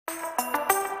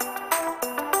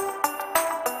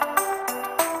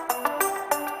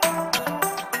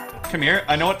come here.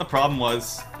 I know what the problem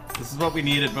was. This is what we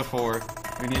needed before.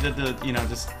 We needed to, you know,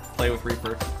 just play with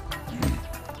Reaper.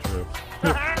 True.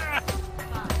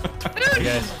 Hey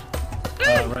guys.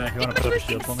 Ryan, you wanna put up a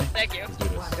shield for me? Thank you. Let's do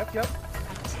this. Yep.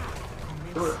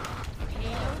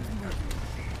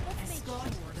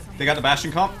 They got the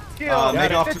Bastion comp. Shield,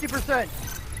 Mega off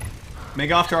 50%.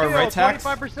 Mega off to our right tack.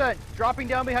 25%. Dropping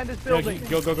down behind this building.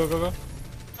 Go.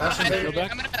 I'm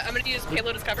gonna use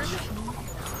payload as cover.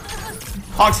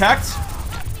 Hog's hacked.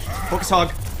 Focus Hog.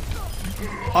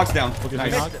 Hog's down.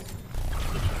 Nice. Hog.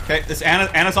 Okay, this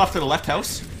Anna's off to the left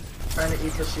house. Trying to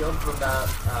eat the shield from that,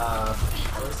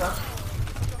 what is that?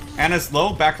 Anna's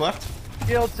low, back left.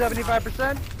 Shield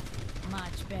 75%.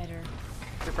 Much better.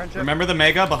 Your friendship. Remember the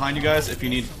Mega behind you guys if you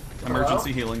need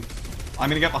emergency healing. I'm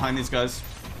gonna get behind these guys.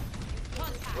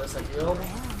 Where's the shield?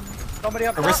 Somebody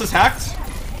up top. Arissa's hacked.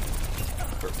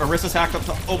 Arissa's hacked up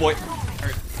top. Oh boy.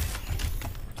 Alright.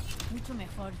 Mucho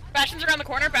mejor. Bastion's around the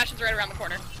corner. Bastion's right around the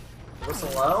corner. Whistle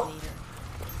low?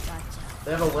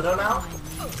 They have a widow now?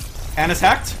 Anna's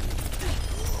hacked.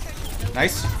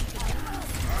 Nice.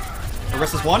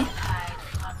 Arissa's one.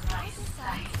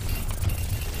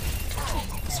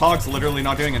 This Hog's literally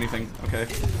not doing anything. Okay.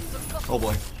 Oh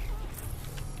boy.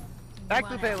 Back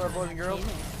to the payload, boys and girls.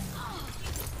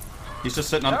 He's just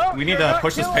sitting on. No, We need you're to not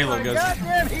push this killing payload, my guys.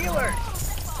 Goddamn healer.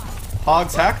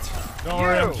 Hog's hacked. Don't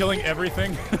worry, I'm killing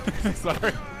everything.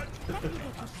 Sorry.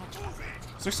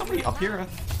 Is there somebody up here?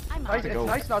 Nice, it's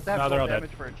nice not to have they're full all dead.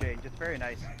 damage for a change. It's very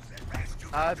nice.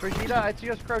 Brigitte, I see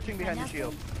us crouching behind the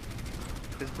shield.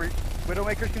 Because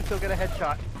Widowmakers can still get a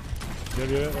headshot.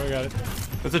 Yeah, I got it.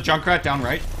 There's a Junkrat down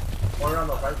right. Moira on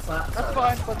the right side. That's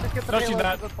fine. Let's just get the No, she's payload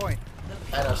not. to the point.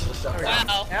 I know, she just jumped down.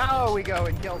 Wow. Now we go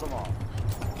and kill them all.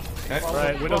 Okay. Well,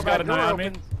 Right, well, Widow's got that an eye door on me.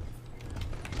 opens.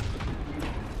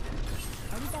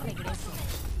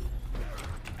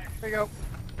 There you go.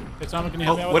 Hey, Tom, can you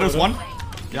help me out Oh, with Widow's Widow? one.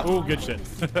 Yep. Oh, good shit.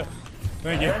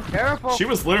 Thank you. Careful. She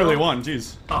was literally one.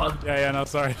 Jeez. Yeah, no,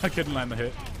 sorry. I couldn't land the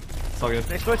hit. It's all good.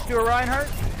 They switched to a Reinhardt.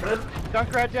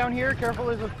 Junkrat down here. Careful,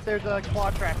 there's a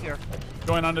quad track here.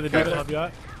 Going onto the dude to help you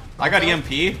out. I got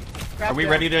EMP. Are we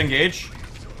ready to engage?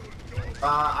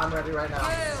 I'm ready right now.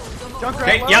 Junkrat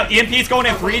Okay, low. yep, EMP's going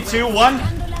in 3, 2, 1.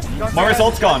 Junkrat Moira's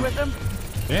ult's gone. with him.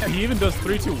 Damn, he even does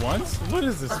 3-2-1s? What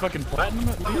is this, fucking platinum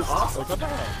at least? Like, what the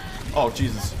hell? Oh,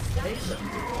 Jesus.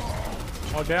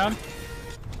 All down.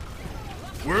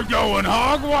 We're going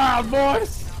hog wild,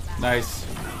 boys! Nice.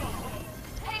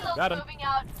 Got him. Moving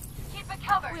out. Keep it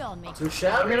covered. We all make Too I'm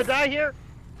shabby. gonna die here.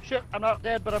 Shit, I'm not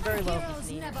dead, but I'm very low.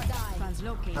 heroes never die.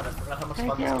 Translocate. I forgot how much Thank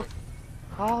fun you. this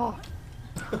Oh,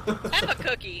 Have a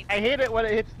cookie. I hate it when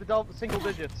it hits the single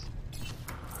digits.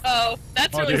 Oh,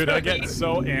 that's Oh, really dude, I spooky. get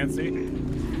so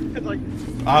antsy. It's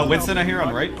like. Winston, I hear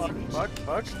on right.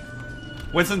 Fuck.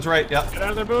 Winston's right, yep. Get out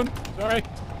of there, Boone. Sorry.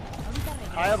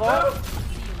 I have all.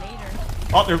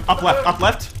 Oh, they're up left, up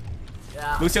left.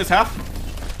 Yeah. Lucio's half.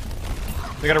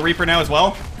 They got a Reaper now as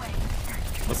well.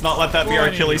 Let's not let that be our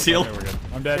Achilles heel. Okay, we're good.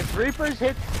 I'm dead. If Reapers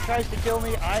tries to kill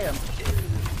me, I am.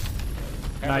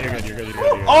 Nah, you're good, you're good.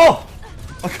 Oh!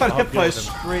 I got Oh, hit by a good.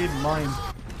 straight line.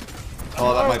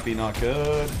 Oh, that might be not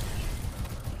good.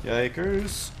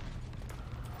 Yikers.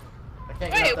 I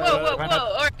can't Wait, get whoa, up whoa, there.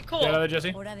 whoa. Alright, cool. Get out of there,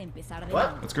 Jesse. Hora de empezar de What?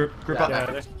 nuevo. Let's group Yeah, up. Yeah,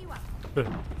 there.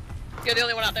 You're the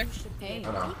only one out there. Hey,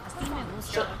 Oh, no. así me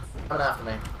gusta. Shit. Coming after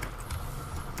me.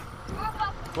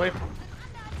 Wait.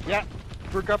 Yeah.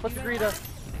 Group up with the Greta.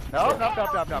 No.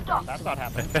 That's not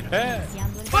happening.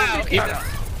 Iniciando el Wow. Diva-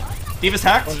 Diva's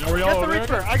hacked. Oh, are we Get all the over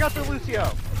Reaper. here? I got the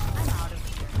Lucio.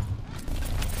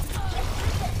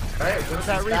 Alright, Where's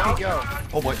that Reapy go?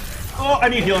 Oh boy. Oh, I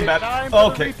need healing back. Time for the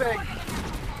Okay. reaping.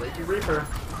 Reapy Reaper.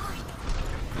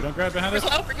 You don't grab behind us?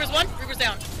 Reaper's low. Reaper's one. Reaper's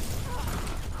down.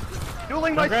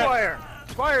 Dueling my Congrats. Squire.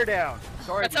 Squire down.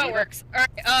 Sorry, That's how it Vegeta. works. Alright,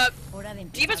 Hora de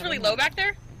empezar Diva's de really nuevo. low back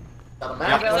there. Got him Yeah.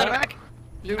 back. Let him back.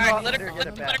 Do Alright, not let let her, her let, get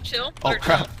it let her back. chill. Oh Let her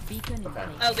crap. Beacon in Okay.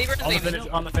 place. Leave her to On the leave. finish,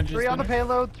 on the finish. 3 on the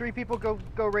payload. 3 people go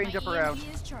range up around.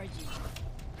 EMP is charging.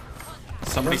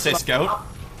 Somebody say scout.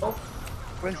 Oh,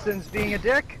 Winston's being a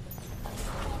dick.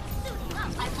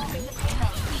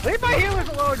 Leave my healers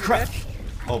alone, you Crap. bitch.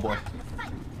 Oh boy.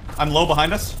 I'm low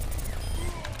behind us.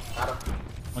 got him.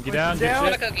 Monkey down, Down.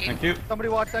 good Have a shit. cookie. Thank you. Somebody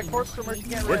watch that corpse so Mercy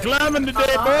can't We're run. climbing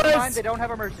today, Behind, boys! they don't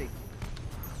have a Mercy.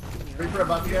 Reaper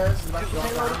above you guys. He's about to go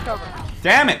Payload is down. covered.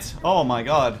 Damn it! Oh my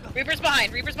god. Reaper's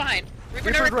behind. Reaper's behind. Reaper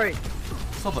Reaper's never. great.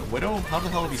 Still the Widow? How the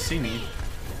hell did he see me?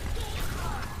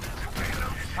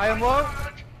 I am low.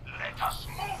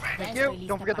 Thank you.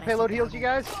 Don't forget the payload heals, you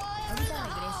guys. Ahorita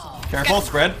regreso. Careful,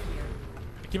 spread.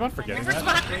 I keep on forgetting Reaper's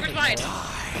that. behind. Reaper's behind.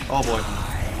 Oh boy.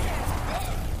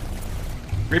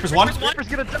 Reaper's one. Reaper's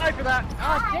gonna die for that.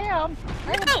 Ah, damn.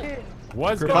 I had him No. pinned.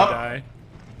 Was Group gonna up. die.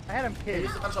 I had him pinned.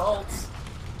 Use a bunch of ults.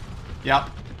 Yeah.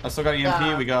 I still got EMP.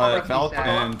 Yeah, We got I'll Valk let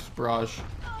and Barrage.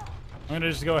 I'm gonna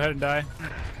just go ahead and die.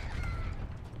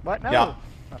 What? No. Yeah.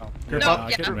 Oh. Group No, up. I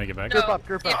yeah. couldn't make it back. No, Group up,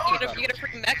 group up, You group get a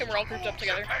freaking mech and we're all grouped up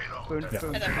together Boom, Yeah.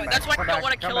 boom. at that Come point. back, That's why come you don't back,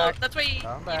 want to come kill. back. That's why you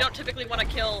Come back. don't typically want to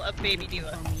kill a baby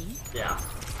diva, Yeah.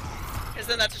 because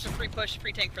then that's just a free push,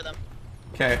 free tank for them.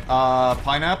 Okay.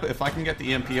 Pineapple. If I can get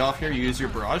the EMP off here, use your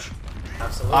Barrage.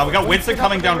 Absolutely. We got Winston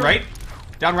coming down right.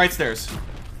 Down right stairs.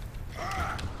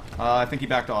 I think he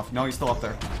backed off. No, he's still up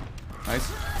there. Nice.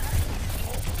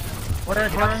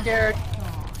 I'm scared.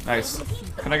 Nice.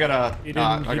 Can I get a... He didn't.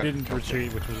 I He got- didn't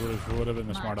retreat, which would have been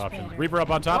the smart option. Reaper up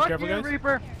on top. Fuck Careful, you, guys.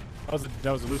 Reaper.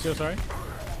 That was Lucio. Sorry.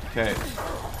 Okay.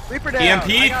 Reaper down. I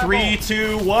EMP, got 3, him.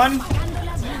 2, 1.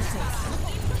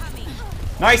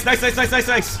 Nice, nice, nice, nice, nice,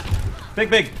 nice. Big,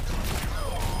 big.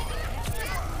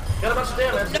 Got a bunch of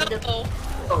damage. Get- No,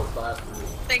 Oh, bad.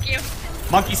 thank you.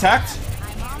 Monkey's hacked.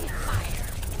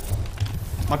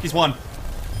 Monkey's one.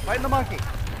 Fighting the monkey.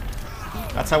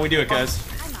 That's how we do it, guys.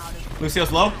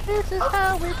 Lucio's low. This is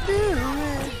how we do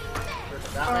it.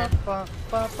 That Bum,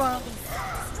 bum, bum.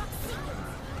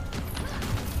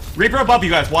 Reaper above you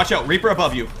guys. Watch out. Reaper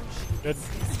above you. Good.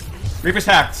 Reaper's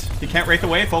hacked. He can't rate the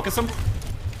way. Focus him.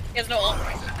 He has no ult.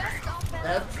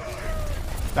 Dead.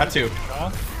 That too.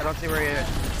 Well, I don't see where he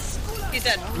is. He's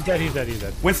dead. he's dead. He's dead. He's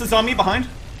dead. Winston's on me behind.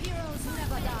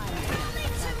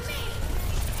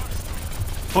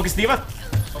 Focus Diva.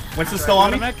 Winston's still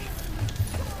on me. Mech.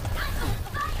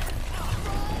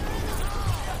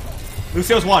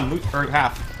 Lucio's one. Or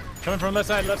half. Coming from left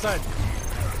side. Left side.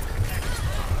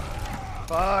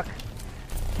 Fuck.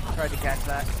 Tried to catch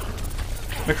that.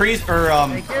 McCree's or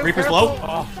Thank you, Reaper's careful. low.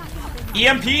 Oh,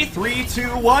 EMP 3, 2,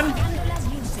 1.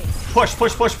 Push,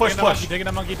 push, push, push, push. taking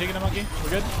a monkey. Taking a monkey. We're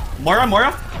good. Moira,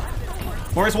 Moira.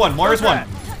 Moira's one. Moira's one.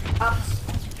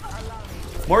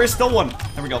 Moira's still one.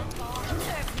 There we go.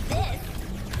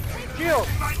 Shield.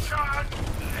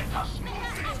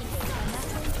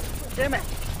 Damn it.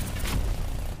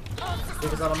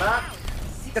 Reaper's on a map.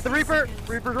 Get the Reaper.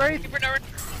 Reaper's raised. Super nerd.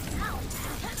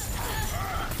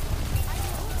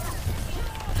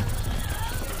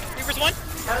 Reaper's one.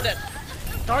 Dead.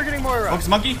 Targeting Moira. Focus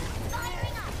Monkey.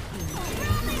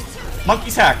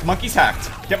 Monkey's hacked. Monkey's hacked.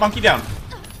 Get Monkey down.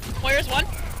 Moira's one.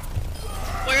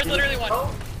 Moira's literally one.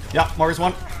 Yeah, Moira's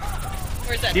one.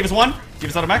 Moira's dead. Diva's one.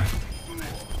 Diva's out of mech.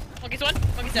 Monkey's one.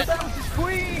 Monkey's dead. That was his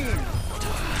queen.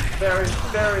 Very,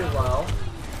 very well.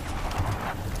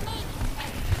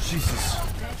 Jesus.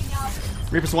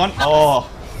 Reaper's one. Oh.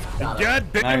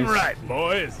 Good picking Nice. right,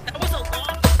 boys. That was a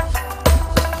long.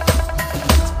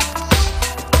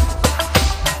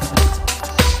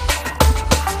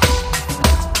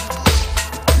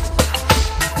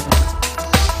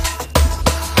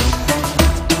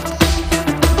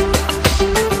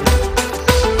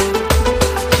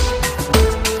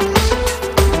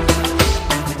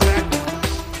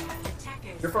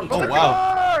 You're from Oh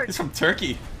wow. He's from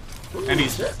Turkey. And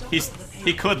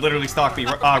he could literally stalk me.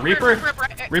 Reaper.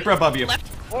 Reaper above you. Left.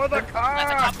 For the Left. car.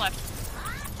 Top left.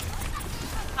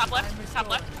 Top left. Top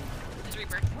left. Is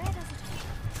Reaper.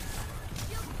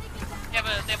 They have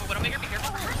a Widowmaker. Be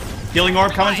careful. Healing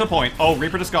orb coming to the point. Oh,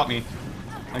 Reaper just got me.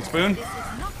 Thanks, Boone.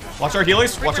 Watch our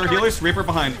healers. Watch our healers. Reaper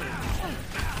behind.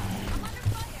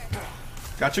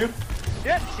 Got you?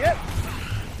 Shit, shit.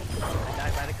 I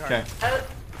died by the car. Okay.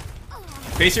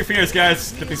 Face your fears,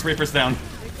 guys. Get these Reapers down.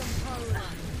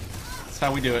 That's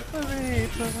how we do it.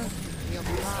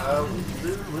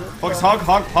 Focus Hog.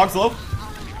 Hog's low.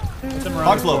 Put them around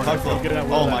Hog's the low. corner. Hog's low. Get it out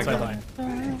Oh that my sideline.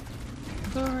 god.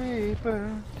 The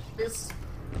Reaper.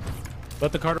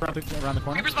 Let the cart around the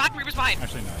corner. Reaper's behind. Reaper's behind.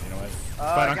 Actually, no. You know what?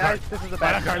 Fight on Guys, cart. this is a Fight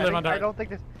bad on cart. Live on I cart. don't think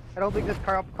this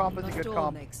comp is a good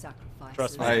comp.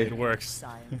 Trust me, I- it works.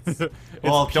 It's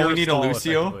Well, don't we pure need a stall,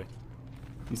 Lucio? effectively.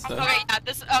 Instead. Okay,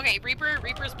 yeah, okay,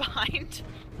 Reaper's behind.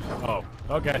 Oh,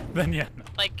 okay. Then yeah.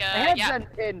 Like, I had yeah. sent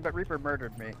in, but Reaper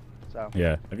murdered me. So.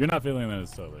 Yeah. If you're not feeling that,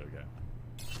 it's totally okay.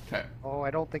 Okay. Oh,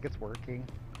 I don't think it's working.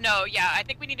 No, yeah, I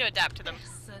think we need to adapt to them.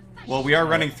 Well, we are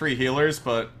running 3 healers,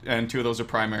 and 2 of those are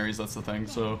primaries. That's the thing.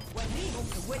 So.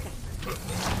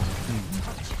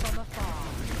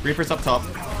 Reaper's up top.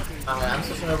 I'm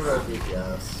switching over to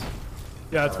DPS.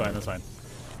 Yeah, that's fine. That's fine.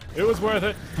 It was worth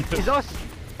it. He's us.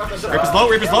 Reaper's low.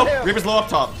 Reaper's low. Reaper's low up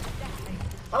top.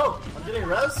 Oh, I'm getting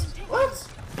res? What?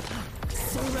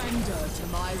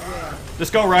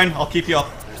 Just go, Ryan. I'll keep you up.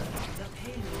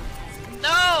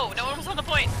 No, no one was on the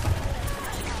point.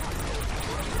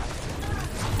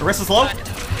 Arista's low. We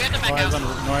have to back Noise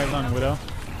out. on Widow.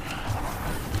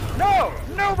 No!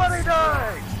 Nobody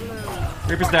died!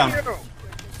 Reaper's down. You.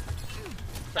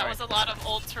 That was a lot of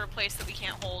ults to replace that we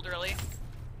can't hold, really.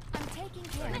 I'm taking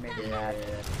care of that.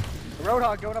 Yeah. The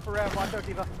Roadhog going up around. Watch out,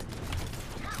 Diva.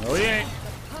 Oh, he ain't.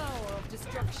 Power of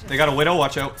destruction. They got a Widow,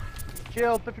 watch out.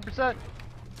 Shield, 50%.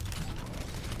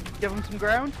 Give him some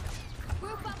ground.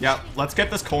 Yeah, let's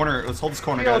get this corner. Let's hold this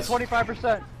corner, Shield, guys.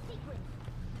 25%.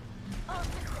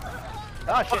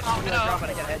 Ah, shit. I'm no. gonna drop it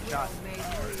and get a headshot.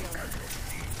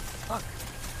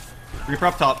 Reaper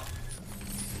up top.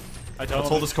 I told Let's him.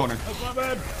 hold this corner. That's my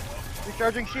bad.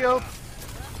 Recharging shield.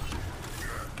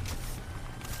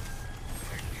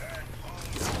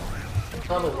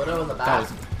 Saw the Widow in the That back.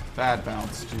 was a bad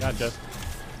bounce. Jesus. Gotcha.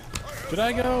 Should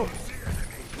I go?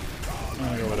 I'm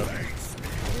gonna go Widow.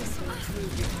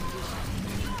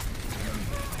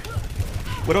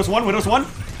 Widow's one, Widow's one.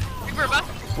 Reaper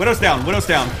above. Widow's down, Widow's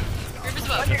down. Reaper's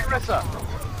above. Rissa.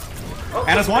 Oh,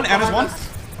 Anna's one, Anna's one.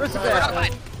 Rissa's We're not down.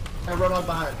 behind. And Roadhog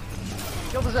behind.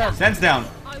 Shield is in. Zen's down.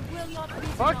 I will not be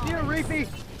Fuck you, Reefy.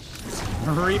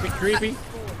 Creepy, creepy.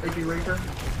 Creepy Reaper.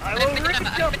 I I'm will in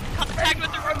Reefy jump. contact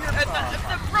with the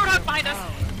Roadhog behind us.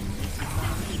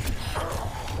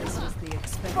 This was the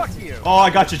expected. Fuck you. Oh, I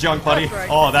got you, junk, buddy. That's right.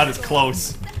 Oh, that is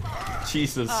close.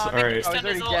 Jesus. Oh, All right. Victor's Oh, he's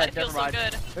done his already ult. dead. It feels Never so mind.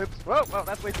 good. Oops. Whoa, whoa,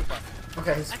 that's way too far.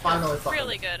 Okay, he's I finally feel fucking.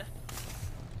 really good.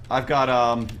 I've got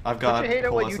Don't you hate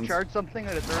it when you coalescence. charge something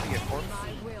and it's already a corpse?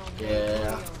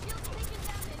 Yeah.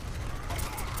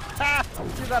 Ha!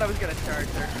 You thought I was gonna charge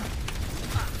there.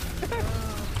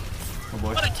 Oh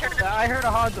boy. What a terror. I heard a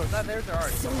Hanzo. That there's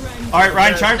ours. All right,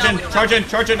 Ryan, charge in, charge in,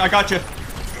 charge in. I got you.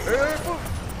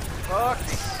 Fuck.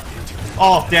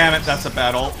 Oh, damn it. That's a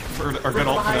bad ult. Or good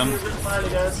ult for Behind them. you, Reaper behind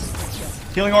you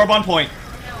guys. Healing orb on point.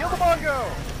 Kill the Mongo!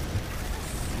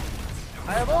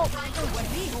 I have ult!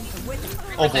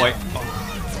 Oh boy.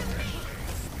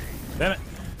 Damn it.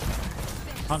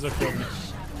 Hanzo killed me.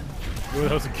 Ooh,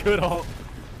 that was a good ult.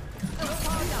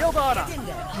 Kill Donna!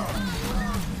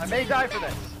 I may die for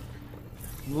this.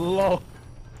 Lol.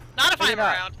 Not if I'm Maybe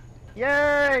not. around.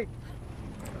 Yay!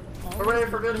 Hooray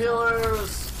for good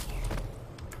healers.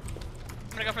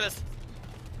 I'm gonna go for this.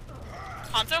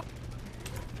 Hanzo?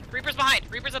 Reaper's behind.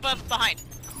 Reaper's above, behind.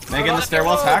 Megan, the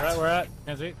stairwell's Right, hacked. we're at.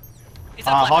 Can't see. He's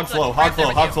up left, Hog he's flow, left, hog right there flow,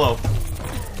 with hog you. flow.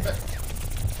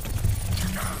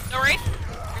 No wraith?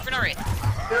 Reaper, no wraith.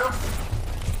 Two.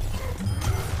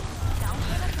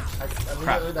 I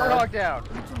immediately died. Roadhog down.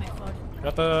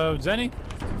 Got the Zenny.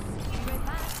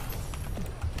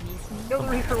 Kill the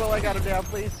Reaper while I got him down,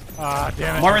 please. Ah,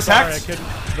 damn it. Moira's Sorry, hacked. I couldn't.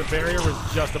 The barrier was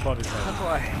just above his head. That's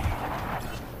why.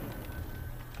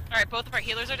 Alright, both of our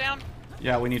healers are down.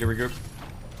 Yeah, we need to regroup.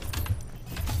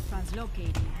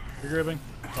 Translocating. Regrouping.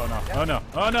 Oh no. Oh no.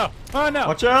 Oh no. Oh no.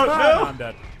 Watch out, Ah, no. I'm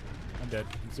dead. I'm dead.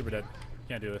 I'm super dead.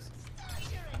 Can't do this.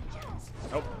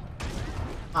 Nope.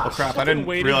 Oh crap, I didn't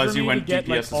Waiting realize for you me went to get, DPS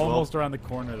like, as well. almost around the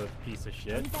corner, the piece of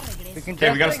shit. We can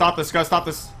Okay, we gotta stop this, gotta stop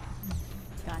this.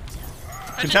 Gotcha.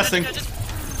 Contesting.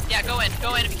 Yeah, go in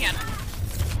if you can.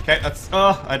 Okay, that's,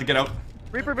 I had to get out.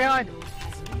 Reaper behind.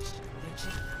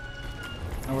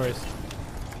 No worries.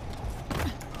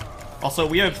 Also,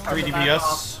 we have 3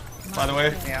 DPS, by the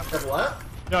way. Yeah. Said what?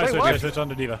 No, I Wait, switched, what? I switched on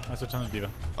to Diva. I switched on to Diva.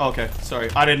 Oh, okay, sorry.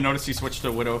 I didn't notice you switched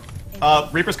to Widow.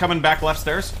 Reaper's coming back left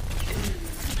stairs.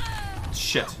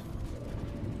 Shit.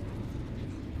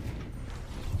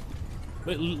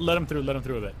 Let him through. Let him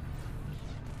through a bit.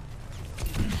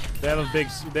 They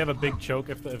have a big choke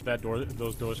if that door, if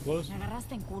those doors close. Me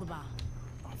agarraste en curva.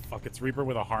 Oh, fuck! It's Reaper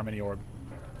with a Harmony orb.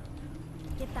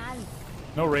 ¿Qué tal?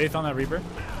 No Wraith on that Reaper.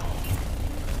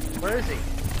 Where is he?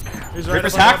 He's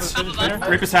Reaper's above hacked. the finish there.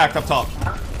 Reaper's hacked up top.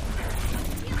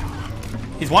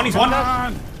 He's one, he's one. Come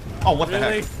on! Oh, what the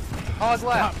Really? heck? Hog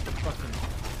left.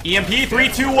 EMP, 3,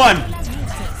 2, 1.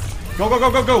 Go, go,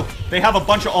 go, go, go. They have a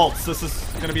bunch of ults. This is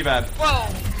gonna be bad. Whoa!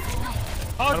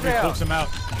 Hog Nobody down. cooks him out.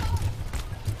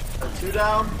 2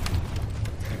 down.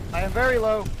 I am very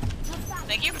low.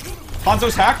 Thank you.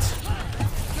 Hanzo's hacked.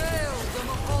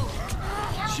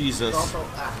 Jesus. Also a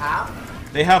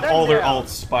half. They have all their down.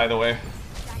 ults, by the way.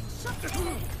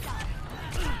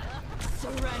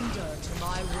 Surrender to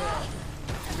my will.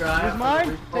 Here's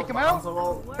mine. Take him out.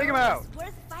 Take him out.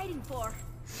 Worth fighting for.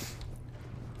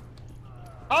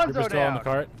 Hanzo Reaper's still on the down.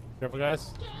 cart. Careful,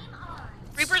 guys.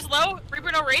 Reaper's low.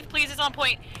 Reaper, no wraith, please. He's on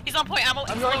point. He's on point. I'm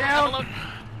going down.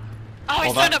 Oh, he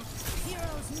Hold stunned on. him.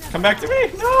 Come back to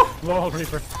me. No. Low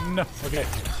Reaper. No. Okay.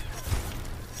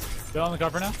 Still on the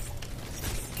cart for now.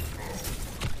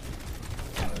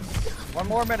 1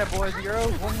 more minute, boys.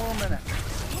 Heroes. 1 more minute.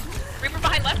 Reaper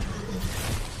behind left.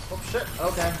 Oh shit.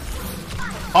 Okay.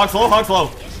 Hog's low, hog's low.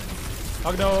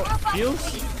 Hog no heals.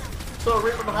 So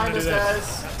Reaper behind us, do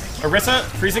this. guys. Orisa,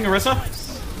 freezing Orisa.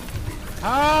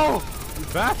 How? You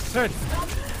bastard!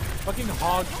 Fucking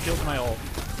hog killed my ult.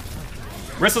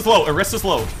 Orisa's low. Orisa's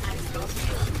low.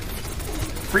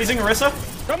 Freezing Orisa.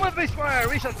 Come with me, Squire.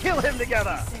 We shall kill him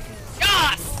together.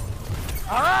 Yes!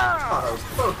 Ah! God, I was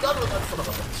so done with that son of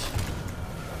a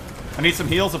bitch. I need some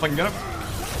heals if I can get them.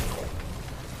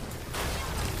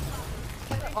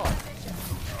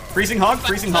 Freezing hog.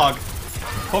 Freezing hog.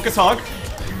 Focus hog.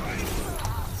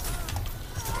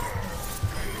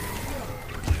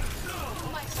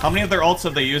 How many of their ults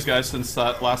have they used, guys, since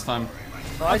last time?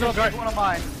 So I just took one of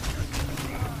mine.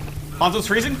 Hanzo's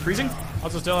freezing? Freezing?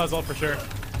 Also still has ult for sure.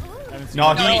 No,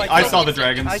 I saw the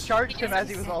dragons. I charged him as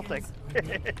he was ulting.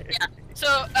 Yeah.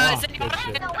 So, good shit.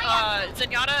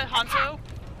 Zenyatta, Hanzo,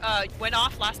 went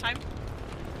off last time.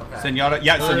 Zenyatta,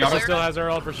 yeah, Orisa Zenyatta. still has her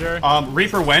ult for sure.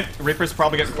 Reaper went. Reaper's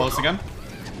probably getting close again.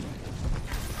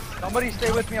 Somebody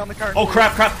stay with me on the cart. Oh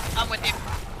crap, crap. I'm with you.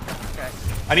 Okay.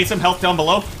 I need some help down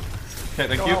below. Okay,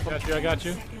 thank Go you. help him. Got you, I got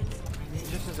you.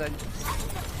 Just as I...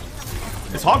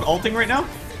 Is Hog ulting right now?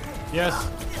 Yes,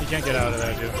 he can't get out of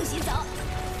there, dude. Worth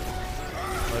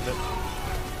it.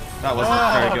 That wasn't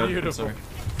Oh, very good. I'm beautiful. sorry.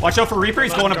 Watch out for Reaper,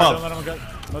 he's going above. Don't let him go.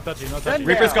 No touchy, no touchy.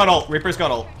 Reaper's got ult. Reaper's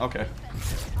got ult. Okay.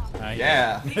 Nice.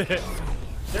 Yeah.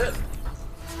 Good.